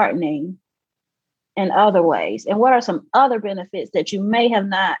of gardening in other ways? And what are some other benefits that you may have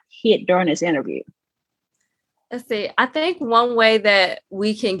not hit during this interview? Let's see. I think one way that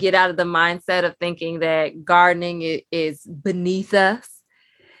we can get out of the mindset of thinking that gardening is beneath us,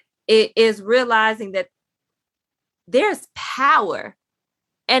 it is realizing that there's power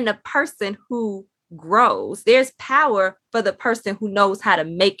in the person who grows. There's power for the person who knows how to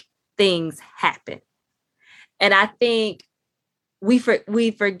make things happen. And I think we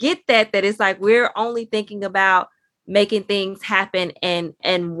forget that it's like we're only thinking about making things happen in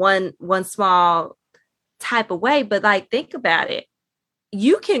one small type of way. But like, think about it.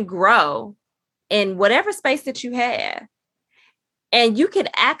 You can grow in whatever space that you have, and you can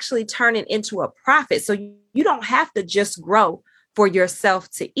actually turn it into a profit. So you don't have to just grow for yourself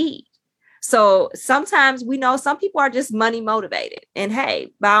to eat. So sometimes we know some people are just money motivated, and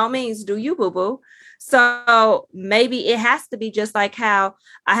hey, by all means, do you, boo-boo. So maybe it has to be just like how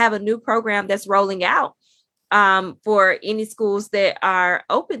I have a new program that's rolling out for any schools that are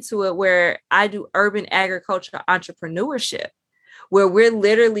open to it, where I do urban agriculture entrepreneurship, where we're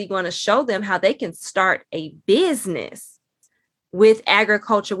literally going to show them how they can start a business with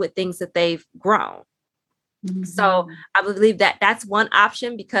agriculture, with things that they've grown. Mm-hmm. So I believe that that's one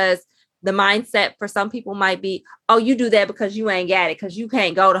option, because the mindset for some people might be, oh, you do that because you ain't got it, because you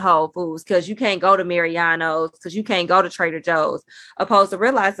can't go to Whole Foods, because you can't go to Mariano's, because you can't go to Trader Joe's, opposed to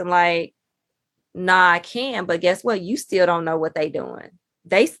realizing like, nah, I can, but guess what? You still don't know what they doing.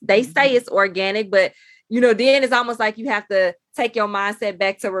 They say it's organic, but then it's almost like you have to take your mindset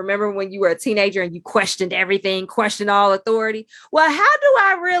back to remember when you were a teenager and you questioned everything, questioned all authority. Well, how do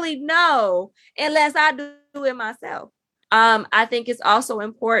I really know unless I do it myself? I think it's also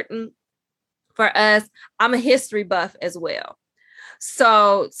important for us. I'm a history buff as well.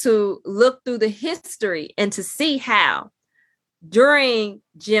 So to look through the history and to see how during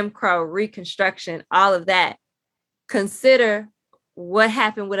Jim Crow, Reconstruction, all of that, consider what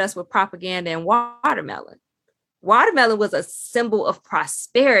happened with us with propaganda and watermelon. Watermelon was a symbol of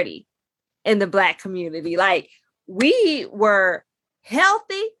prosperity in the Black community. Like, we were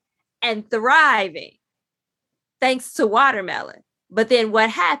healthy and thriving thanks to watermelon. But then what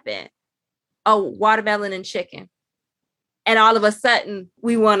happened? Oh, watermelon and chicken. And all of a sudden,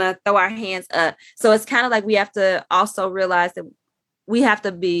 we want to throw our hands up. So it's kind of like we have to also realize that we have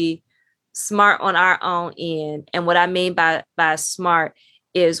to be smart on our own end. And what I mean by smart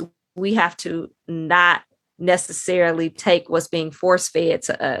is we have to not necessarily take what's being force fed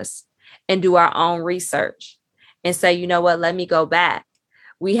to us and do our own research and say, you know what, let me go back.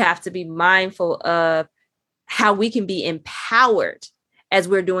 We have to be mindful of how we can be empowered as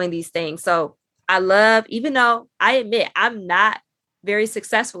we're doing these things. So I love, even though I admit I'm not very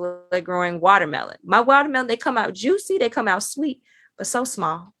successful at growing watermelon. My watermelon, they come out juicy, they come out sweet, but so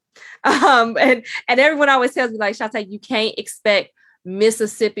small. And everyone always tells me, like, Shantae, you can't expect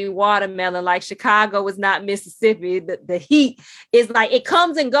Mississippi watermelon. Like, Chicago is not Mississippi. The heat is like, it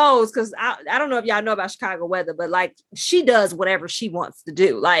comes and goes, because I don't know if y'all know about Chicago weather, but like, she does whatever she wants to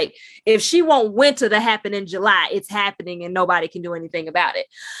do. Like, if she want winter to happen in July, it's happening and nobody can do anything about it.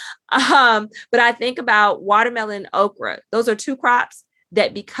 But I think about watermelon and okra. Those are two crops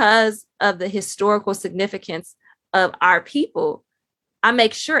that, because of the historical significance of our people, I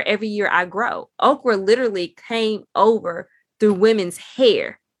make sure every year I grow. Okra literally came over through women's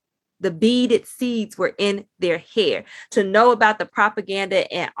hair. The beaded seeds were in their hair. To know about the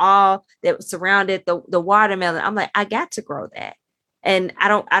propaganda and all that surrounded the watermelon, I'm like, I got to grow that. And I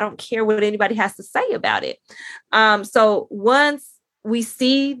don't care what anybody has to say about it. So once we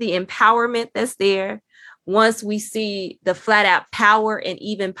see the empowerment that's there, once we see the flat out power and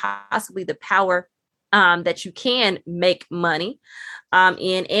even possibly the power that you can make money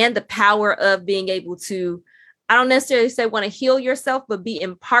and the power of being able to, I don't necessarily say want to heal yourself, but be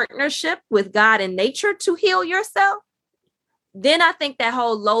in partnership with God and nature to heal yourself, then I think that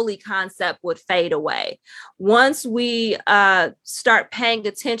whole lowly concept would fade away. Once we start paying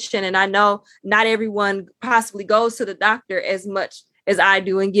attention, and I know not everyone possibly goes to the doctor as much as I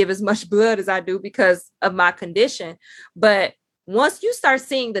do and give as much blood as I do because of my condition. But once you start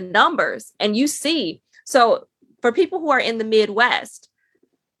seeing the numbers and you see, so for people who are in the Midwest,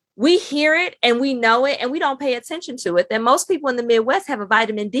 we hear it and we know it and we don't pay attention to it. Then most people in the Midwest have a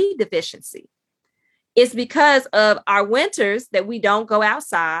vitamin D deficiency. It's because of our winters that we don't go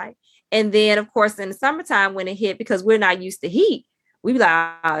outside. And then, of course, in the summertime when it hit, because we're not used to heat, we be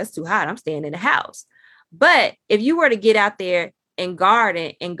like, oh, it's too hot, I'm staying in the house. But if you were to get out there and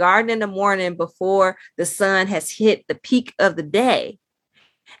garden in the morning before the sun has hit the peak of the day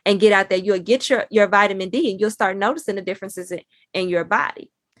and get out there, you'll get your vitamin D and you'll start noticing the differences in your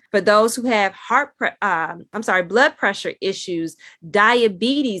body. For those who have blood pressure issues,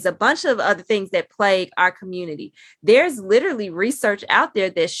 diabetes, a bunch of other things that plague our community. There's literally research out there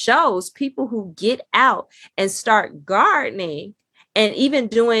that shows people who get out and start gardening and even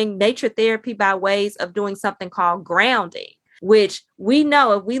doing nature therapy by ways of doing something called grounding, which we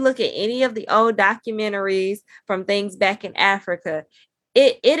know if we look at any of the old documentaries from things back in Africa,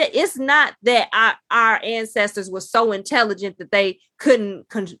 it's not that our ancestors were so intelligent that they couldn't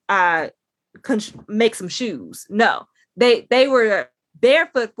make some shoes. No, they were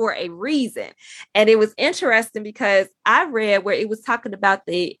barefoot for a reason. And it was interesting because I read where it was talking about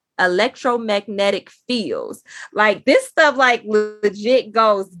the electromagnetic fields. Like this stuff like legit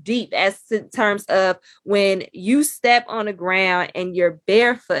goes deep as in terms of when you step on the ground and you're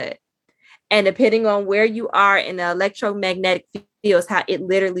barefoot, and depending on where you are in the electromagnetic fields, how it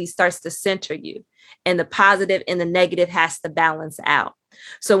literally starts to center you, and the positive and the negative has to balance out.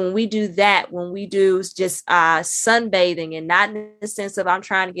 So when we do that, when we do just sunbathing, and not in the sense of I'm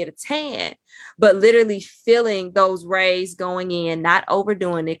trying to get a tan, but literally feeling those rays going in, not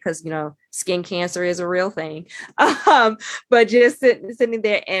overdoing it, because, skin cancer is a real thing, but just sitting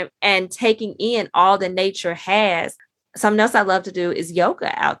there and taking in all that nature has. Something else I love to do is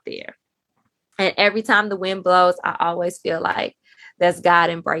yoga out there. And every time the wind blows, I always feel like that's God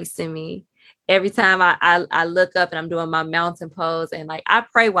embracing me. Every time I look up and I'm doing my mountain pose, and like I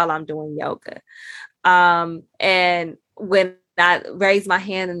pray while I'm doing yoga. And when I raise my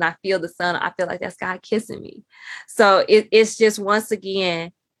hand and I feel the sun, I feel like that's God kissing me. So it's just, once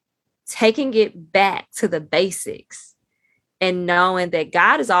again, taking it back to the basics and knowing that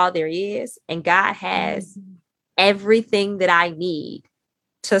God is all there is, and God has everything that I need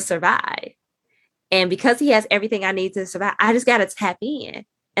to survive. And because he has everything I need to survive, I just got to tap in.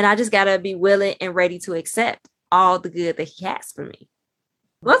 And I just got to be willing and ready to accept all the good that he has for me.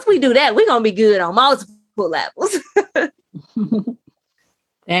 Once we do that, we're going to be good on multiple levels.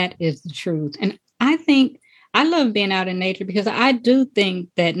 That is the truth. And I think I love being out in nature because I do think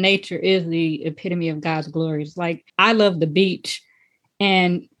that nature is the epitome of God's glory. It's like, I love the beach.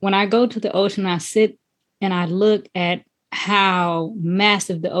 And when I go to the ocean, I sit and I look at how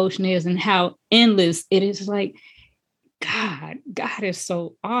massive the ocean is and how endless it is. Like, God is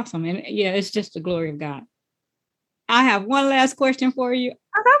so awesome. And yeah, it's just the glory of God. I have one last question for you.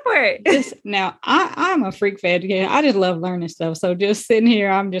 I'll go for it. Now, I'm a freak for education. I just love learning stuff. So just sitting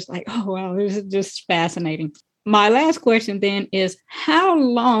here, I'm just like, oh, wow, this is just fascinating. My last question then is, how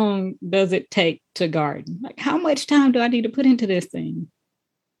long does it take to garden? Like, how much time do I need to put into this thing?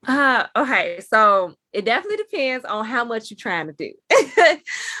 Okay, so it definitely depends on how much you're trying to do.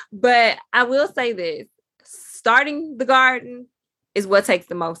 But I will say this. Starting the garden is what takes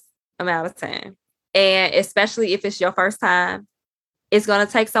the most amount of time. And especially if it's your first time, it's going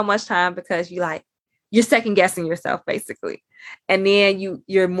to take so much time because you're second guessing yourself, basically. And then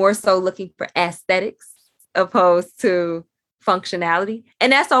you're more so looking for aesthetics opposed to functionality.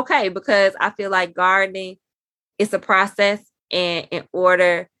 And that's okay, because I feel like gardening is a process. And in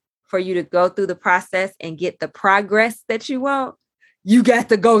order for you to go through the process and get the progress that you want, you got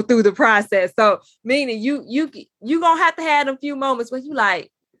to go through the process. So meaning you gonna have to have a few moments where you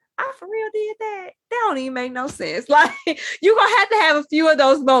like, I for real did that. That don't even make no sense. Like, you're gonna have to have a few of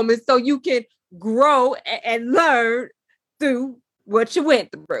those moments so you can grow and learn through what you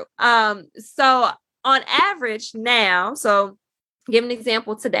went through. So on average now, so give an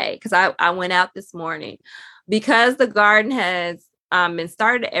example today, because I went out this morning, because the garden has been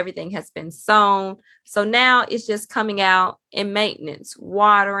started, everything has been sown. So now it's just coming out in maintenance,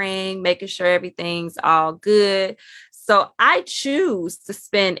 watering, making sure everything's all good. So I choose to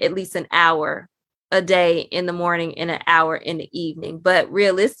spend at least an hour a day in the morning and an hour in the evening. But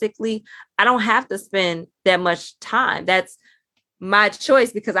realistically, I don't have to spend that much time. That's my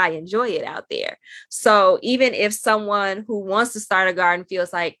choice because I enjoy it out there. So even if someone who wants to start a garden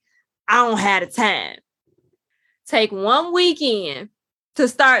feels like, I don't have the time, take one weekend to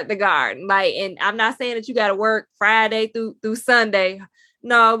start the garden. Like, and I'm not saying that you got to work Friday through Sunday.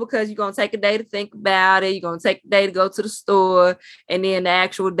 No, because you're going to take a day to think about it. You're going to take a day to go to the store, and then the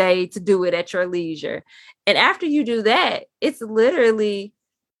actual day to do it at your leisure. And after you do that, it's literally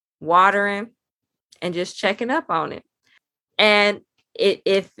watering and just checking up on it. And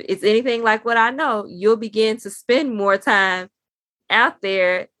if it's anything like what I know, you'll begin to spend more time out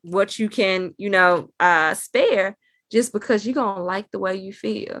there, what you can, spare, just because you're gonna like the way you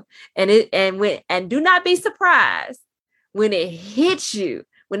feel. And do not be surprised when it hits you,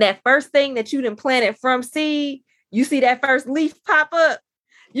 when that first thing that you done planted from seed, you see that first leaf pop up,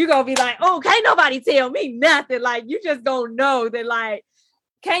 you're gonna be like, oh, can't nobody tell me nothing. Like, you just gonna know that, like,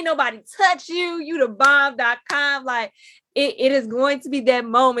 can't nobody touch you. You the bomb.com. Like it is going to be that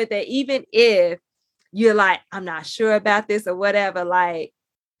moment that even if you're like, I'm not sure about this or whatever, like,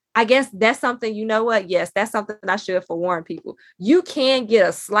 I guess that's something, you know what? Yes, that's something I should forewarn people. You can get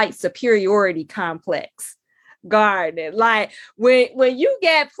a slight superiority complex gardening. Like when you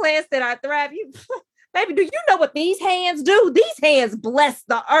get plants that are thriving, you baby, do you know what these hands do? These hands bless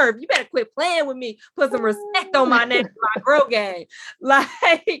the earth. You better quit playing with me. Put some respect on my name, my grow game.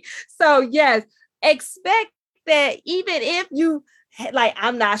 Like, so yes, expect that even if you like,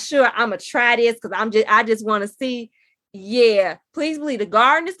 I'm not sure, I'm gonna try this because I just want to see. Yeah, please believe the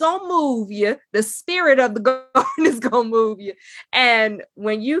garden is gonna move you. The spirit of the garden is gonna move you. And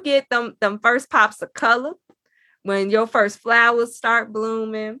when you get them first pops of color, when your first flowers start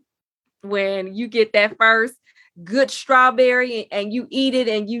blooming, when you get that first good strawberry and you eat it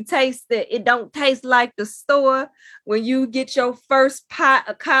and you taste it don't taste like the store. When you get your first pot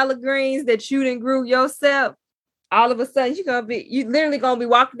of collard greens that you didn't grew yourself, all of a sudden you literally gonna be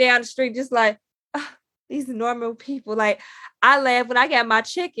walking down the street just like, oh, these are normal people. Like, I laugh when I got my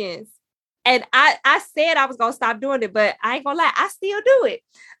chickens, and I said I was gonna stop doing it, but I ain't gonna lie, I still do it.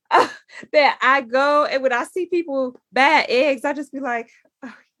 That I go and when I see people buy eggs, I just be like,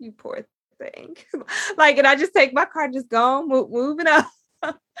 oh, you poor thing. Like, and I just take my car, just go moving up.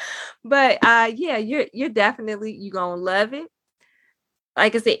 But yeah, you're definitely, you're gonna love it.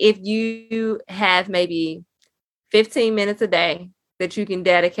 Like I said, if you have maybe 15 minutes a day that you can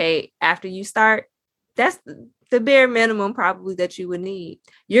dedicate after you start, that's the bare minimum probably that you would need.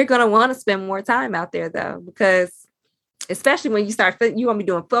 You're going to want to spend more time out there though, because especially when you start, you're going to be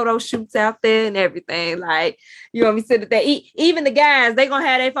doing photo shoots out there and everything. Like, you're going to be sitting there. Even the guys, they going to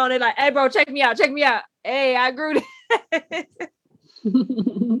have their phone. They're like, hey bro, check me out. Hey, I grew this.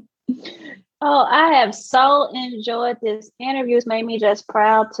 Oh, I have so enjoyed this interview. It's made me just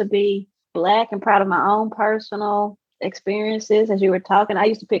proud to be Black and proud of my own personal experiences. As you were talking, I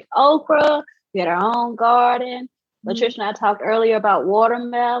used to pick okra. We had our own garden. Latricia and I talked earlier about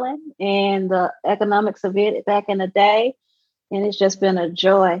watermelon and the economics of it back in the day. And it's just been a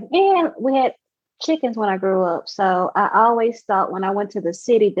joy. And we had chickens when I grew up. So I always thought when I went to the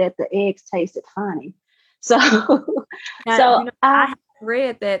city that the eggs tasted funny. So, Now, I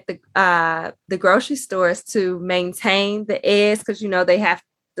read that the grocery stores, to maintain the eggs, because they have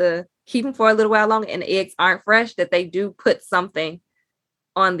to keep them for a little while longer and the eggs aren't fresh, that they do put something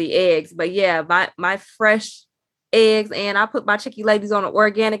on the eggs. But yeah, my fresh eggs, and I put my chickie ladies on an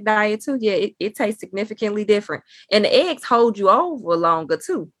organic diet too. Yeah, it tastes significantly different. And the eggs hold you over longer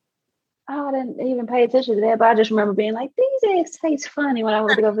too. Oh, I didn't even pay attention to that, but I just remember being like, these eggs taste funny when I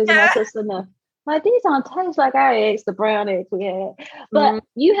went to go visit my sister. Like, these don't taste like our eggs, the brown eggs we had. But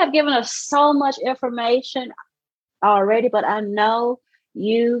you have given us so much information already, but I know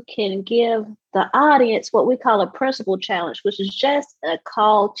you can give the audience what we call a principle challenge, which is just a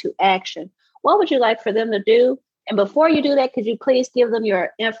call to action. What would you like for them to do? And before you do that, could you please give them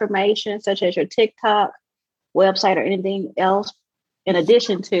your information, such as your TikTok, website, or anything else, in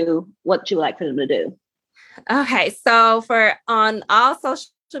addition to what you like for them to do? Okay, so on all social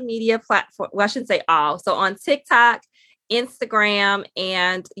media platforms, well, I shouldn't say all. So on TikTok, Instagram,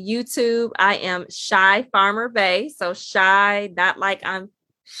 and YouTube, I am Shy Farmer Bay. So shy, not like I'm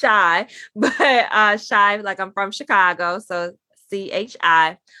shy, but shy like I'm from Chicago. So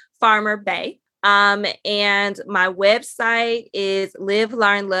CHI Farmer Bay. And my website is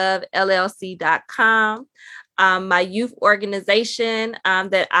livelearnlovellc.com. My youth organization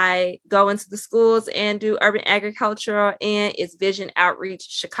that I go into the schools and do urban agriculture in is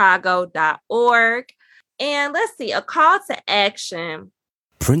visionoutreachchicago.org. And let's see, a call to action.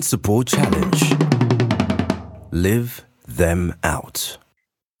 Principle challenge. Live them out.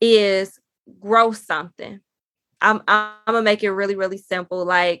 Is grow something. I'm gonna make it really, really simple.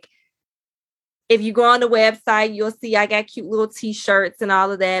 Like, if you go on the website, you'll see I got cute little t-shirts and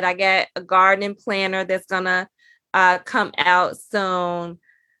all of that. I got a gardening planner that's gonna come out soon.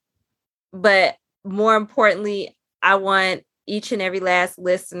 But more importantly, I want each and every last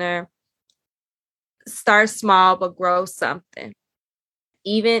listener, start small, but grow something.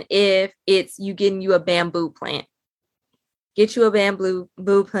 Even if it's you getting you a bamboo plant. Get you a bamboo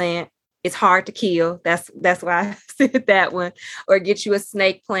plant. It's hard to kill. That's why I said that one. Or get you a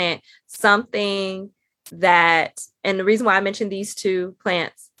snake plant. Something that, and the reason why I mentioned these two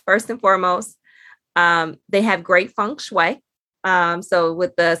plants, first and foremost, they have great feng shui. So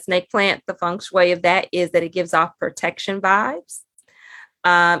with the snake plant, the feng shui of that is that it gives off protection vibes.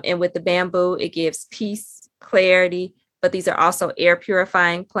 And with the bamboo, it gives peace, clarity, but these are also air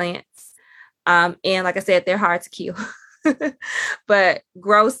purifying plants. And like I said, they're hard to kill. but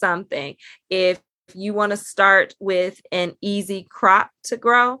grow something. If you want to start with an easy crop to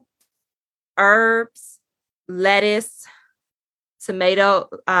grow, herbs, lettuce,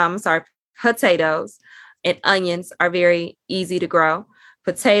 potatoes, and onions are very easy to grow.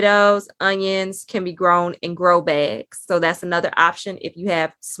 Potatoes, onions can be grown in grow bags. So that's another option if you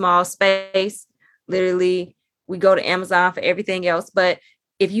have small space. Literally, we go to Amazon for everything else. But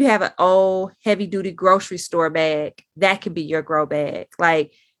if you have an old heavy-duty grocery store bag, that could be your grow bag.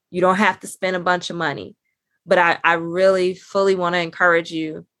 Like, you don't have to spend a bunch of money. But I really fully want to encourage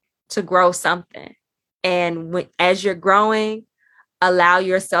you to grow something. And as you're growing, allow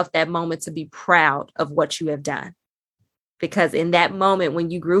yourself that moment to be proud of what you have done. Because in that moment, when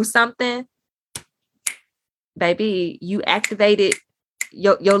you grew something, baby, you activated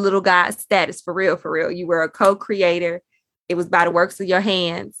your little God status for real, for real. You were a co-creator. It was by the works of your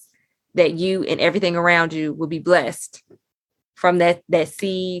hands that you and everything around you will be blessed from that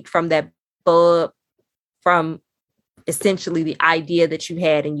seed, from that bulb, from essentially the idea that you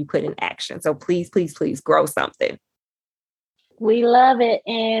had and you put in action. So please, please, please grow something. We love it.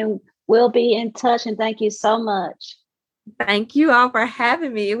 And we'll be in touch. And thank you so much. Thank you all for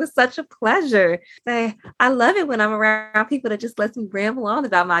having me. It was such a pleasure. I love it when I'm around people that just let me ramble on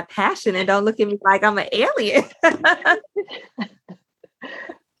about my passion and don't look at me like I'm an alien.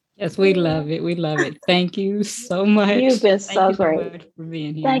 Yes, we love it. We love it. Thank you so much. You've been so great. For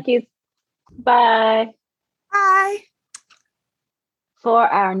being here. Thank you. Bye. Bye. For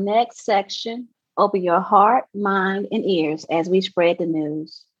our next section, open your heart, mind, and ears as we spread the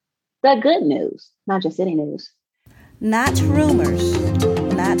news. The good news, not just any news. Not rumors,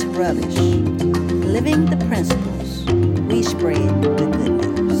 not rubbish. Living the principles, we spread the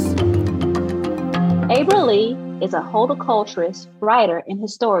good news. Abra Lee is a horticulturist, writer, and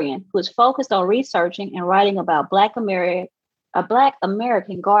historian who is focused on researching and writing about Black American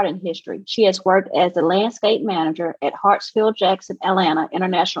garden history. She has worked as the landscape manager at Hartsfield-Jackson Atlanta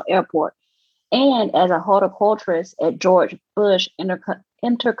International Airport and as a horticulturist at George Bush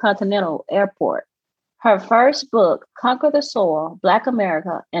Intercontinental Airport. Her first book, Conquer the Soil, Black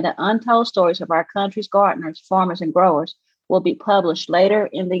America, and the Untold Stories of Our Country's Gardeners, Farmers, and Growers, will be published later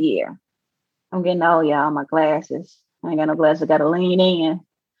in the year. I'm getting old, y'all, my glasses. I ain't got no glasses, I gotta lean in.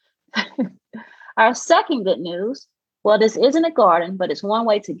 Our second good news, well, this isn't a garden, but it's one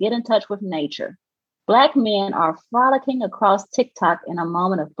way to get in touch with nature. Black men are frolicking across TikTok in a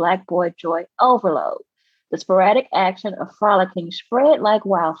moment of Black boy joy overload. The sporadic action of frolicking spread like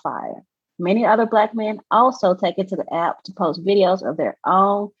wildfire. Many other Black men also take it to the app to post videos of their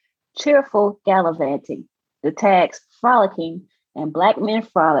own cheerful gallivanting. The tags frolicking and Black men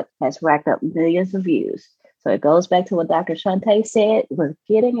frolic has racked up millions of views. So it goes back to what Dr. Shante said, we're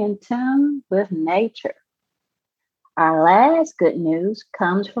getting in tune with nature. Our last good news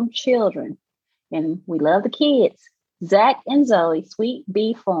comes from children, and we love the kids. Zach and Zoe Sweet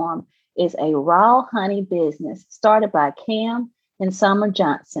Bee Farm is a raw honey business started by Cam and Summer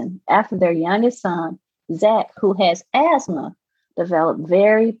Johnson after their youngest son, Zach, who has asthma, developed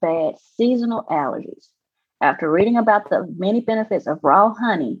very bad seasonal allergies. After reading about the many benefits of raw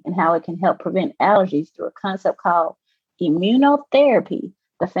honey and how it can help prevent allergies through a concept called immunotherapy,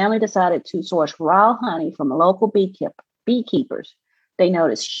 the family decided to source raw honey from local beekeepers. They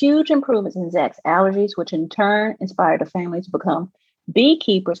noticed huge improvements in Zach's allergies, which in turn inspired the family to become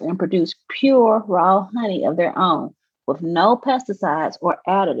beekeepers and produce pure raw honey of their own with no pesticides or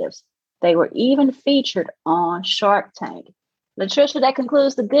additives. They were even featured on Shark Tank. Latricia, that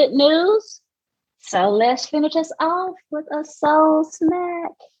concludes the good news. So let's finish us off with a soul snack.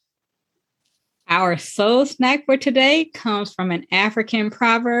 Our soul snack for today comes from an African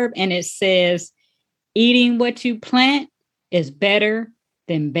proverb, and it says, eating what you plant is better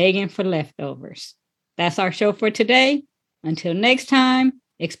than begging for leftovers. That's our show for today. Until next time,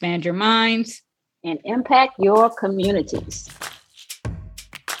 expand your minds and impact your communities.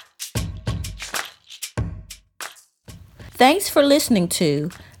 Thanks for listening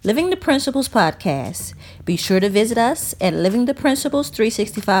to Living the Principles podcast. Be sure to visit us at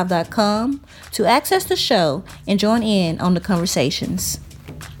livingtheprinciples365.com to access the show and join in on the conversations.